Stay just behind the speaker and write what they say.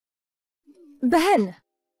Ben!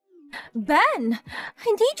 Ben! I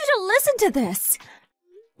need you to listen to this!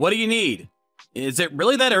 What do you need? Is it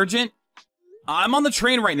really that urgent? I'm on the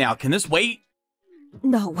train right now. Can this wait?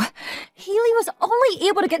 No. Haley was only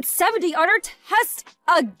able to get 70 on her test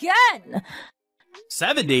again!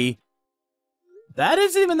 70? That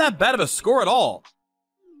isn't even that bad of a score at all.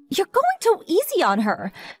 You're going too easy on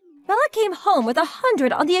her. Bella came home with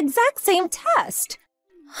 100 on the exact same test.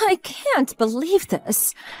 I can't believe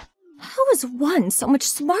this. How is one so much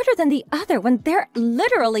smarter than the other when they're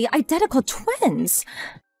literally identical twins?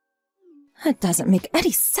 It doesn't make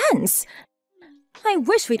any sense. I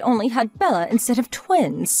wish we'd only had Bella instead of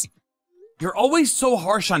twins. You're always so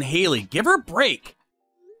harsh on Haley. Give her a break.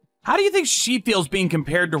 How do you think she feels being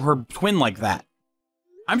compared to her twin like that?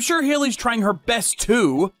 I'm sure Haley's trying her best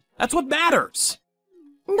too. That's what matters.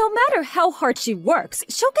 No matter how hard she works,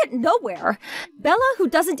 she'll get nowhere. Bella, who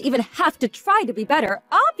doesn't even have to try to be better,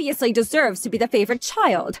 obviously deserves to be the favorite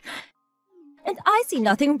child. And I see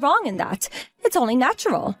nothing wrong in that. It's only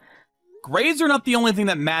natural. Grades are not the only thing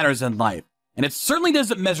that matters in life, and it certainly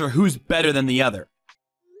doesn't measure who's better than the other.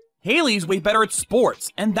 Haley's way better at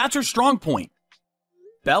sports, and that's her strong point.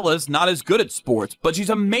 Bella's not as good at sports, but she's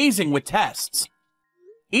amazing with tests.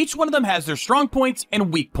 Each one of them has their strong points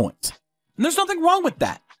and weak points. And there's nothing wrong with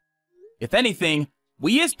that. If anything,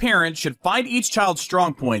 we as parents should find each child's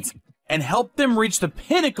strong points and help them reach the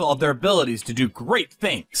pinnacle of their abilities to do great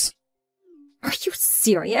things. Are you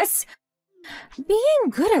serious? Being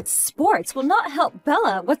good at sports will not help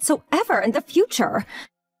Bella whatsoever in the future.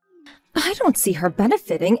 I don't see her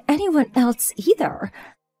benefiting anyone else either.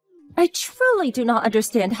 I truly do not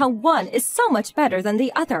understand how one is so much better than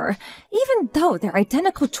the other, even though they're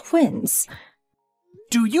identical twins.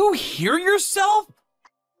 Do you hear yourself?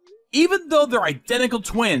 Even though they're identical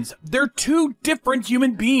twins, they're two different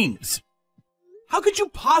human beings. How could you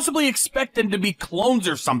possibly expect them to be clones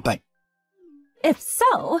or something? If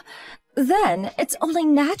so, then it's only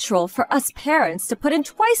natural for us parents to put in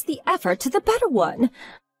twice the effort to the better one.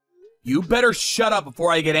 You better shut up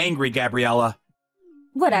before I get angry, Gabriella.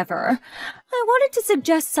 Whatever. I wanted to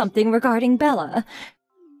suggest something regarding Bella.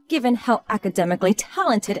 Given how academically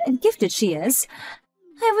talented and gifted she is,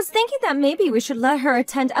 I was thinking that maybe we should let her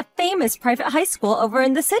attend a famous private high school over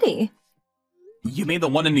in the city. You mean the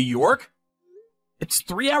one in New York? It's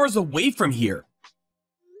 3 hours away from here.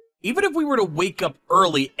 Even if we were to wake up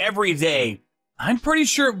early every day, I'm pretty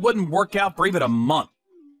sure it wouldn't work out for even a month.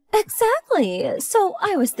 Exactly. So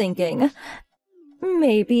I was thinking,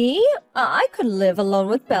 maybe I could live alone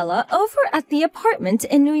with Bella over at the apartment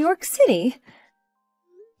in New York City.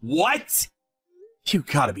 What? You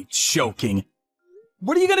gotta be joking.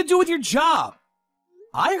 What are you gonna do with your job?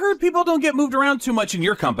 I heard people don't get moved around too much in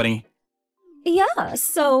your company. Yeah,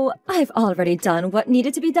 so I've already done what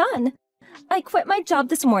needed to be done. I quit my job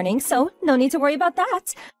this morning, so no need to worry about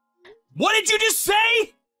that. What did you just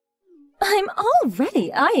say? I'm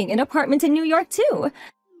already eyeing an apartment in New York, too.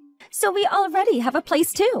 So we already have a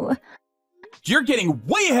place, too. You're getting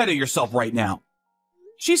way ahead of yourself right now.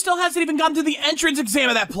 She still hasn't even gotten to the entrance exam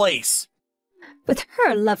of that place. With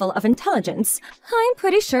her level of intelligence, I'm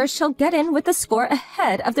pretty sure she'll get in with the score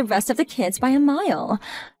ahead of the rest of the kids by a mile.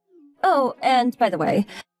 Oh, and by the way,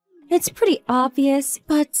 it's pretty obvious,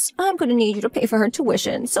 but I'm going to need you to pay for her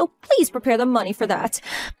tuition, so please prepare the money for that.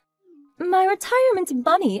 My retirement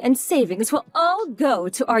money and savings will all go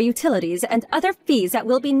to our utilities and other fees that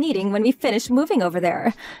we'll be needing when we finish moving over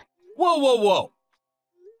there. Whoa, whoa, whoa.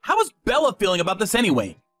 How is Bella feeling about this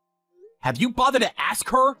anyway? Have you bothered to ask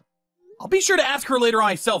her? I'll be sure to ask her later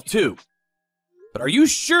myself too. But are you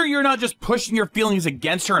sure you're not just pushing your feelings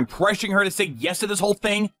against her and pressuring her to say yes to this whole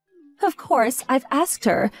thing? Of course, I've asked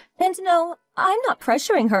her, and no, I'm not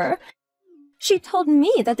pressuring her. She told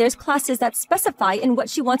me that there's classes that specify in what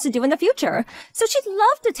she wants to do in the future, so she'd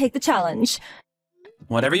love to take the challenge.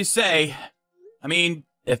 Whatever you say. I mean,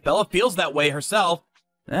 if Bella feels that way herself,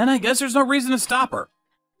 then I guess there's no reason to stop her.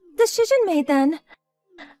 Decision made then.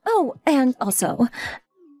 Oh, and also,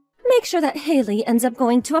 make sure that Haley ends up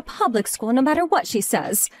going to a public school no matter what she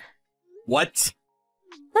says. What?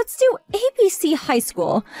 Let's do ABC High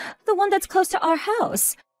School, the one that's close to our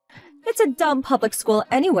house. It's a dumb public school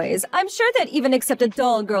anyways. I'm sure they'd even accept a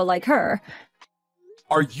dull girl like her.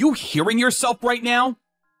 Are you hearing yourself right now?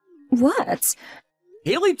 What?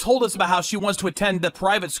 Haley told us about how she wants to attend the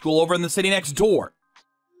private school over in the city next door.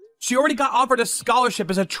 She already got offered a scholarship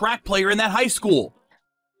as a track player in that high school.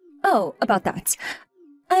 Oh, about that.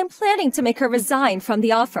 I'm planning to make her resign from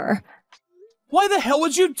the offer. Why the hell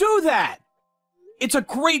would you do that? It's a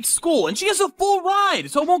great school, and she has a full ride,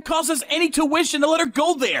 so it won't cost us any tuition to let her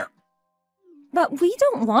go there. But we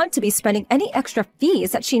don't want to be spending any extra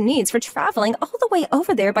fees that she needs for traveling all the way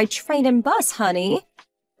over there by train and bus, honey.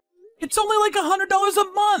 It's only like $100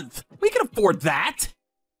 a month. We can afford that.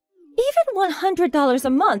 Even $100 a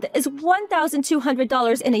month is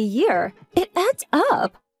 $1,200 in a year. It adds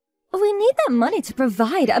up. We need that money to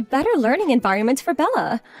provide a better learning environment for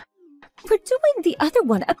Bella. We're doing the other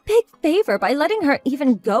one a big favor by letting her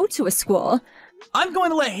even go to a school. I'm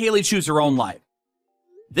going to let Haley choose her own life.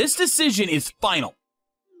 This decision is final.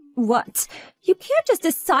 What? You can't just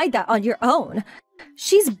decide that on your own.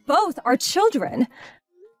 She's both our children.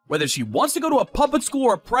 Whether she wants to go to a public school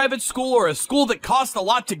or a private school or a school that costs a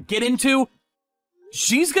lot to get into,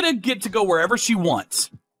 she's gonna get to go wherever she wants.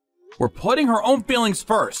 We're putting her own feelings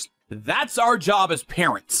first. That's our job as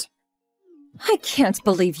parents. I can't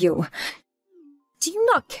believe you. Do you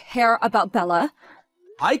not care about Bella?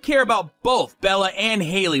 I care about both Bella and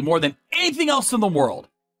Haley more than anything else in the world.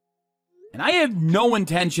 And I have no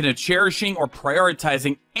intention of cherishing or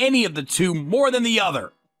prioritizing any of the two more than the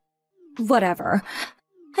other. Whatever.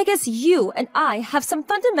 I guess you and I have some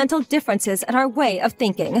fundamental differences in our way of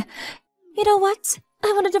thinking. You know what?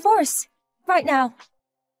 I want a divorce. Right now.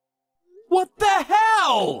 What the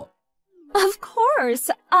hell? Of course,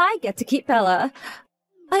 I get to keep Bella.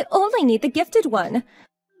 I only need the gifted one.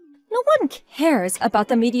 No one cares about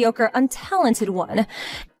the mediocre, untalented one.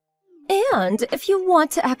 And if you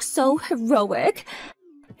want to act so heroic,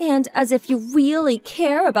 and as if you really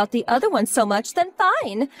care about the other one so much, then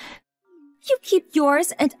fine. You keep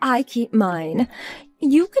yours and I keep mine.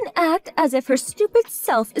 You can act as if her stupid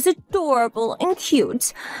self is adorable and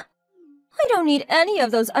cute. I don't need any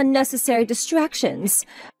of those unnecessary distractions.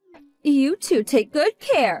 You two take good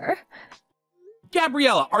care.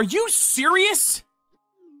 Gabriella, are you serious?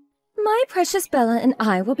 My precious Bella and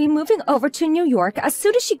I will be moving over to New York as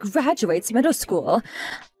soon as she graduates middle school.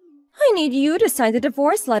 I need you to sign the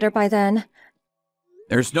divorce letter by then.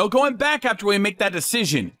 There's no going back after we make that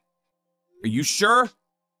decision. Are you sure?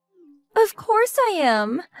 Of course I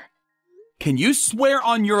am. Can you swear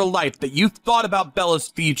on your life that you've thought about Bella's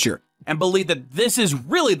future and believe that this is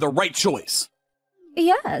really the right choice?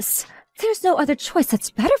 Yes. There's no other choice that's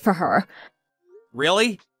better for her.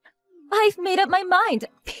 Really? I've made up my mind,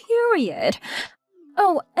 period.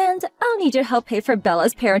 Oh, and I'll need your help pay for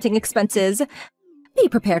Bella's parenting expenses. Be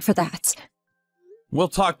prepared for that. We'll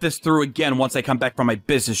talk this through again once I come back from my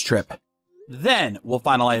business trip. Then we'll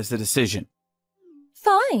finalize the decision.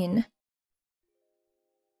 Fine.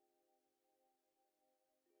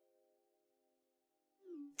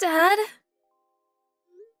 Dad?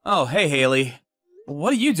 Oh, hey, Haley.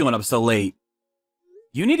 What are you doing up so late?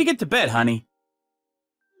 You need to get to bed, honey.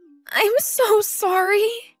 I'm so sorry.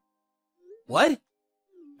 What?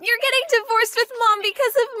 You're getting divorced with Mom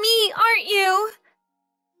because of me, aren't you?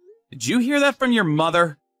 Did you hear that from your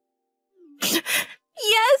mother?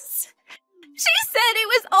 Yes. She said it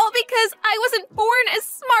was all because I wasn't born as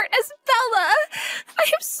smart as Bella. I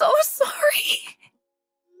am so sorry.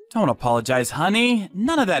 Don't apologize, honey.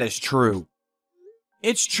 None of that is true.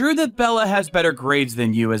 It's true that Bella has better grades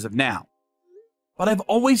than you as of now. But I've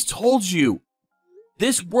always told you,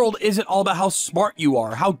 this world isn't all about how smart you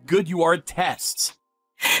are, how good you are at tests.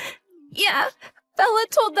 Yeah, Bella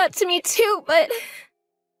told that to me too, but...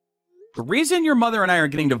 The reason your mother and I are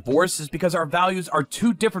getting divorced is because our values are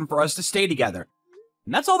too different for us to stay together.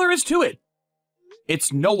 And that's all there is to it.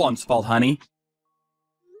 It's no one's fault, honey.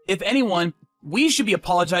 If anyone, we should be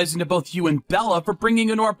apologizing to both you and Bella for bringing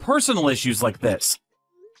into our personal issues like this.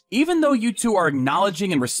 Even though you two are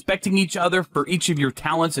acknowledging and respecting each other for each of your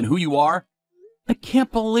talents and who you are, I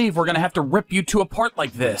can't believe we're gonna have to rip you two apart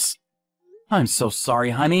like this. I'm so sorry,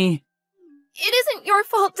 honey. It isn't your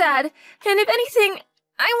fault, Dad. And if anything,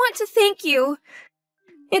 I want to thank you.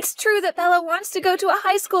 It's true that Bella wants to go to a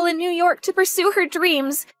high school in New York to pursue her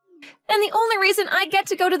dreams. And the only reason I get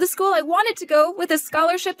to go to the school I wanted to go with a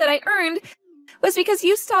scholarship that I earned was because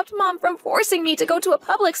you stopped Mom from forcing me to go to a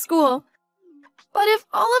public school. But if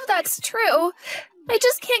all of that's true, I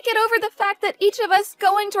just can't get over the fact that each of us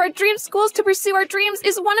going to our dream schools to pursue our dreams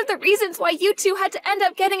is one of the reasons why you two had to end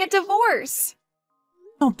up getting a divorce.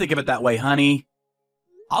 Don't think of it that way, honey.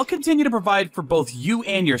 I'll continue to provide for both you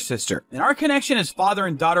and your sister, and our connection as father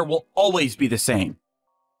and daughter will always be the same.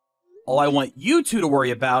 All I want you two to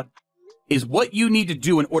worry about is what you need to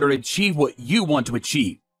do in order to achieve what you want to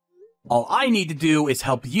achieve. All I need to do is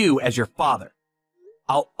help you as your father.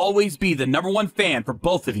 I'll always be the #1 fan for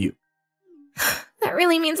both of you. That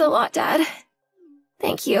really means a lot, Dad.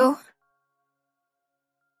 Thank you.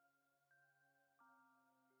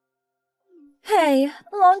 Hey,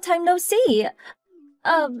 long time no see.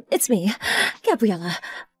 It's me, Gabriella.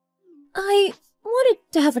 I wanted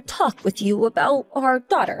to have a talk with you about our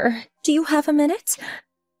daughter. Do you have a minute?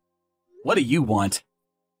 What do you want?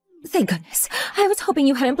 Thank goodness. I was hoping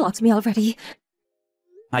you hadn't blocked me already.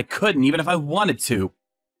 I couldn't even if I wanted to.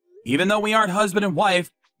 Even though we aren't husband and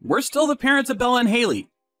wife, we're still the parents of Bella and Haley.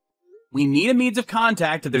 We need a means of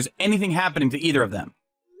contact if there's anything happening to either of them.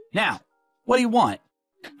 Now, what do you want?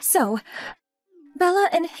 So, Bella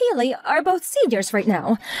and Haley are both seniors right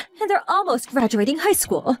now, and they're almost graduating high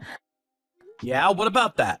school. Yeah, what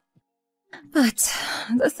about that? But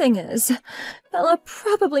the thing is, Bella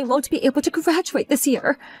probably won't be able to graduate this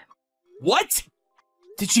year. What?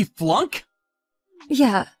 Did she flunk?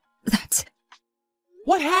 Yeah, that.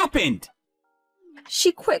 What happened?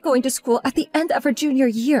 She quit going to school at the end of her junior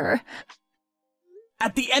year.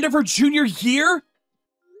 At the end of her junior year?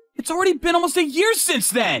 It's already been almost a year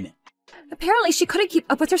since then! Apparently she couldn't keep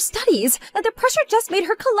up with her studies, and the pressure just made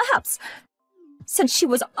her collapse. Since she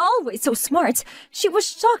was always so smart, she was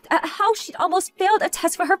shocked at how she'd almost failed a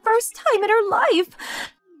test for her first time in her life.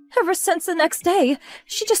 Ever since the next day,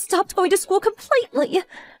 she just stopped going to school completely.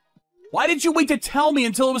 Why did you wait to tell me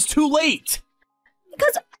until it was too late?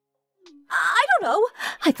 Because, I don't know,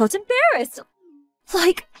 I felt embarrassed.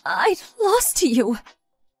 Like I'd lost to you.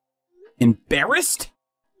 Embarrassed?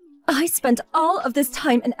 I spent all of this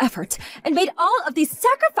time and effort, and made all of these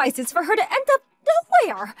sacrifices for her to end up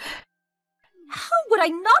nowhere. How would I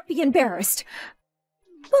not be embarrassed?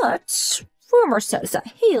 But rumor says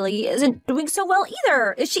that Haley isn't doing so well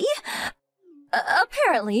either, is she?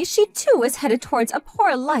 Apparently, she too is headed towards a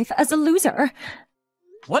poor life as a loser.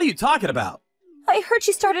 What are you talking about? I heard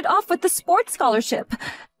she started off with the sports scholarship,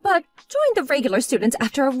 but joined the regular students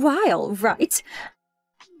after a while, right?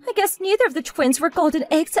 I guess neither of the twins were golden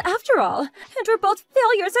eggs after all, and we're both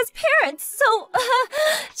failures as parents, so,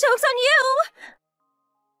 joke's on you!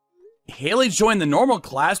 Haley joined the normal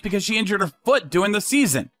class because she injured her foot during the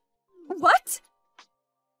season. What?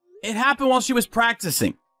 It happened while she was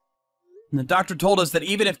practicing. And the doctor told us that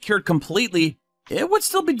even if cured completely, it would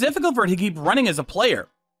still be difficult for her to keep running as a player.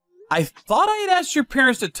 I thought I had asked your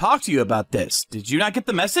parents to talk to you about this. Did you not get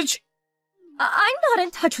the message? I'm not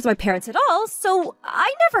in touch with my parents at all, so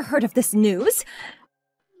I never heard of this news.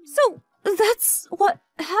 So, that's what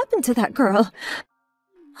happened to that girl.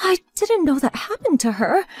 I didn't know that happened to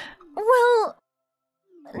her. Well,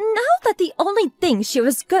 now that the only thing she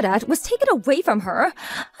was good at was taken away from her,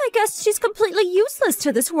 I guess she's completely useless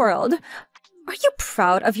to this world. Are you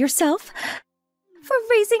proud of yourself? For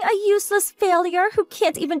raising a useless failure who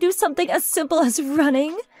can't even do something as simple as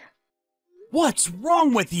running? What's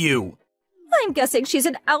wrong with you? I'm guessing she's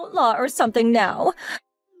an outlaw or something now.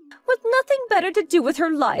 With nothing better to do with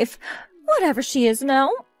her life. Whatever she is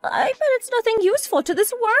now, I bet it's nothing useful to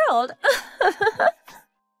this world.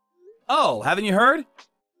 Oh, haven't you heard?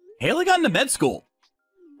 Haley got into med school.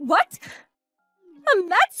 What? A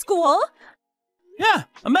med school? Yeah,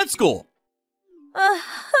 a med school.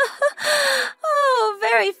 Oh,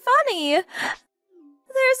 very funny.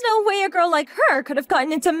 There's no way a girl like her could have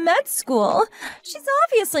gotten into med school. She's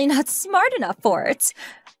obviously not smart enough for it.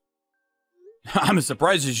 I'm as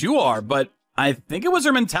surprised as you are, but I think it was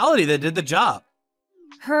her mentality that did the job.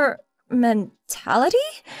 Her mentality?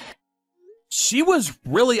 She was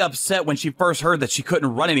really upset when she first heard that she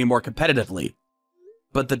couldn't run anymore competitively.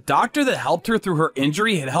 But the doctor that helped her through her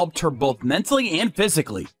injury had helped her both mentally and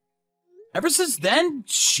physically. Ever since then,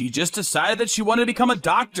 she just decided that she wanted to become a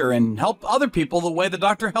doctor and help other people the way the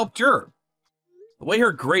doctor helped her. The way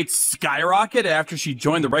her grades skyrocketed after she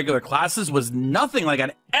joined the regular classes was nothing like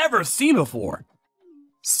I'd ever seen before.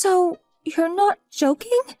 So, you're not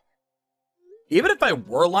joking? Even if I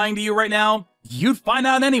were lying to you right now, you'd find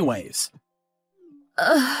out anyways.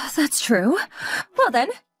 That's true. Well then,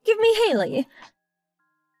 give me Haley.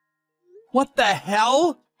 What the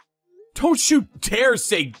hell? Don't you dare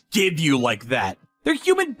say give you like that. They're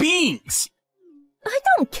human beings. I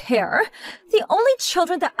don't care. The only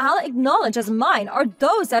children that I'll acknowledge as mine are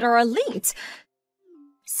those that are elite.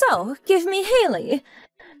 So, give me Haley.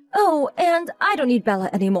 Oh, and I don't need Bella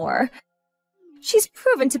anymore. She's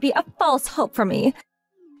proven to be a false hope for me.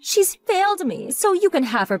 She's failed me, so you can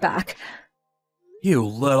have her back. You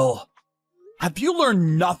little... Have you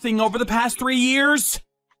learned nothing over the past 3 years?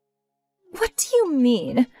 What do you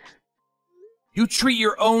mean? You treat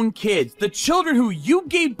your own kids, the children who you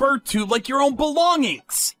gave birth to, like your own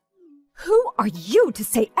belongings. Who are you to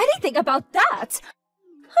say anything about that?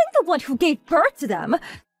 I'm the one who gave birth to them.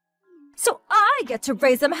 So I get to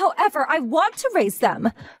raise them however I want to raise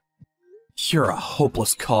them. You're a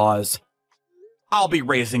hopeless cause. I'll be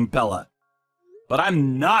raising Bella. But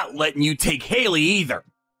I'm not letting you take Haley either.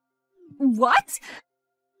 What?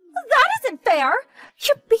 That isn't fair!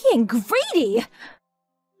 You're being greedy!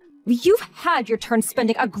 You've had your turn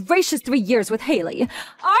spending a gracious 3 years with Haley,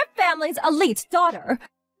 our family's elite daughter.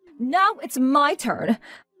 Now it's my turn.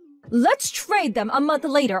 Let's trade them a month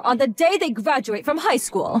later on the day they graduate from high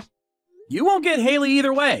school. You won't get Haley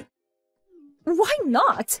either way. Why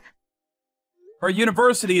not? Her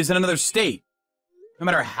university is in another state. No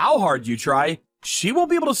matter how hard you try, she won't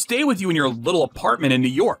be able to stay with you in your little apartment in New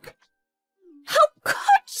York. How could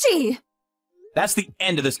she? That's the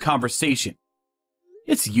end of this conversation.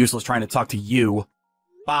 It's useless trying to talk to you.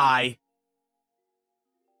 Bye.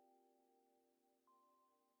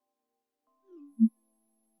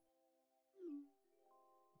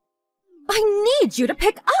 I need you to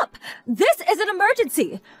pick up! This is an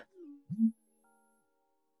emergency!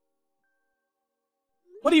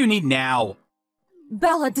 What do you need now?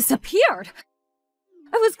 Bella disappeared!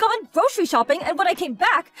 I was gone grocery shopping, and when I came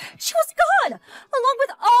back, she was gone! Along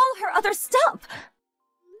with all her other stuff!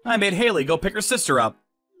 I made Haley go pick her sister up.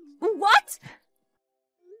 What?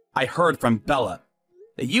 I heard from Bella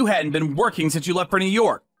that you hadn't been working since you left for New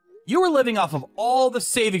York. You were living off of all the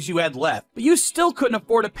savings you had left, but you still couldn't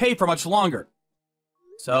afford to pay for much longer.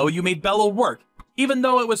 So you made Bella work, even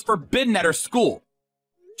though it was forbidden at her school.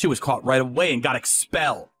 She was caught right away and got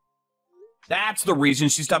expelled. That's the reason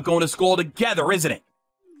she stopped going to school altogether, isn't it?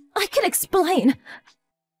 I can explain.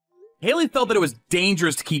 Haley felt that it was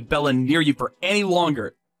dangerous to keep Bella near you for any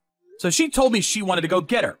longer, so she told me she wanted to go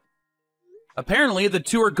get her. Apparently, the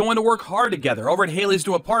two are going to work hard together over at Haley's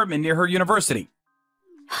new apartment near her university.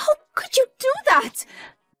 How could you do that?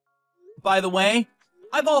 By the way,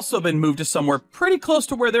 I've also been moved to somewhere pretty close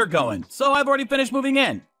to where they're going, so I've already finished moving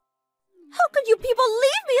in. How could you people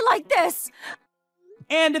leave me like this?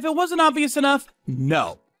 And if it wasn't obvious enough,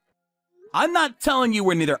 no. I'm not telling you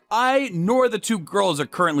where neither I nor the two girls are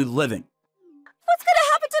currently living. What's gonna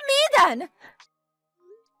happen to me then?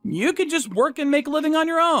 You could just work and make a living on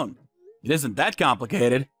your own. It isn't that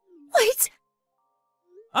complicated. Wait!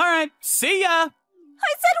 Alright, see ya!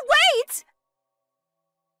 I said wait!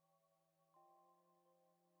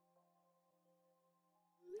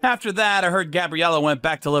 After that, I heard Gabriella went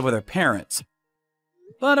back to live with her parents.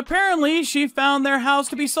 But apparently, she found their house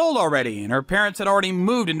to be sold already, and her parents had already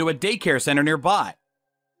moved into a daycare center nearby.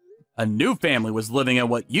 A new family was living in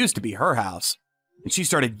what used to be her house, and she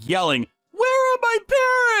started yelling, "Where are my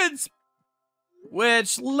parents?"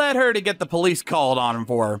 Which led her to get the police called on them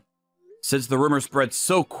for her. Since the rumor spread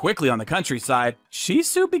so quickly on the countryside, she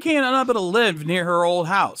soon became unable to live near her old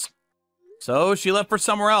house. So she left for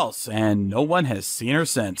somewhere else, and no one has seen her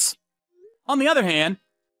since. On the other hand,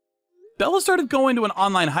 Bella started going to an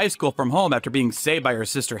online high school from home after being saved by her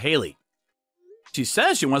sister Haley. She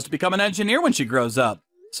says she wants to become an engineer when she grows up,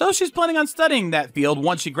 so she's planning on studying that field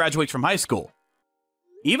once she graduates from high school.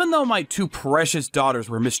 Even though my two precious daughters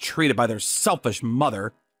were mistreated by their selfish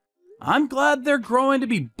mother, I'm glad they're growing to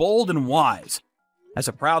be bold and wise. As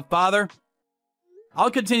a proud father,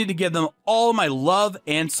 I'll continue to give them all my love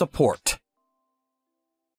and support.